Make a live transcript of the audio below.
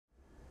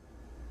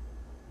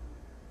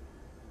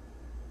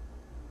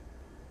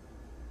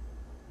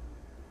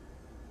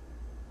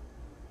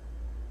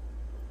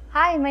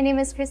Hi, my name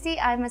is Christy.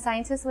 I'm a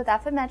scientist with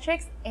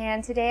Affymetrix,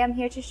 and today I'm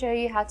here to show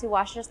you how to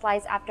wash your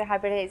slides after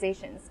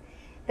hybridizations.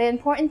 The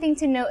important thing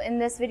to note in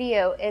this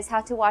video is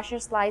how to wash your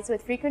slides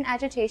with frequent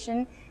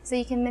agitation so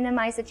you can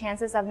minimize the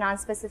chances of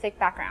non-specific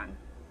background.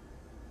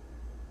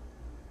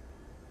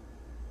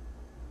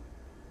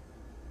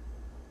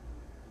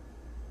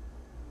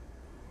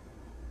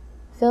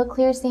 Fill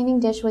clear staining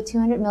dish with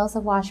 200 ml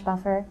of wash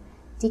buffer.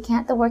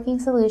 Decant the working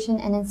solution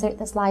and insert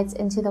the slides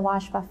into the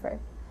wash buffer.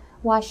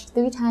 Wash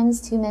 3 times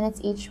 2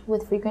 minutes each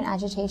with frequent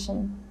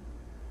agitation.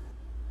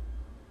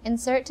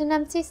 Insert an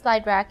empty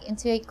slide rack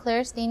into a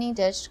clear staining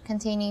dish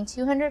containing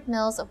 200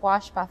 ml of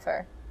wash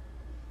buffer.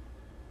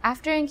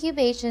 After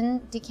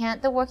incubation,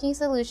 decant the working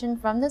solution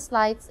from the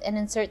slides and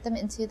insert them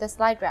into the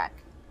slide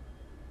rack.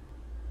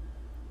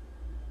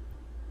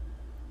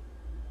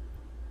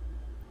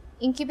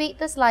 Incubate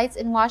the slides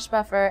in wash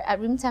buffer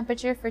at room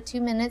temperature for 2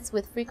 minutes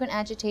with frequent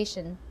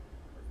agitation.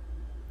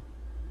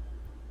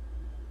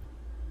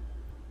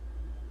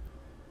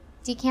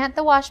 Decant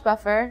the wash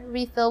buffer,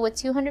 refill with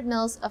 200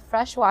 ml of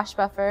fresh wash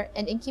buffer,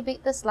 and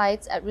incubate the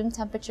slides at room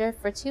temperature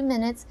for 2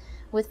 minutes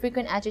with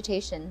frequent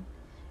agitation.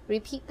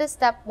 Repeat this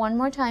step one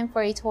more time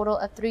for a total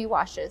of 3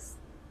 washes.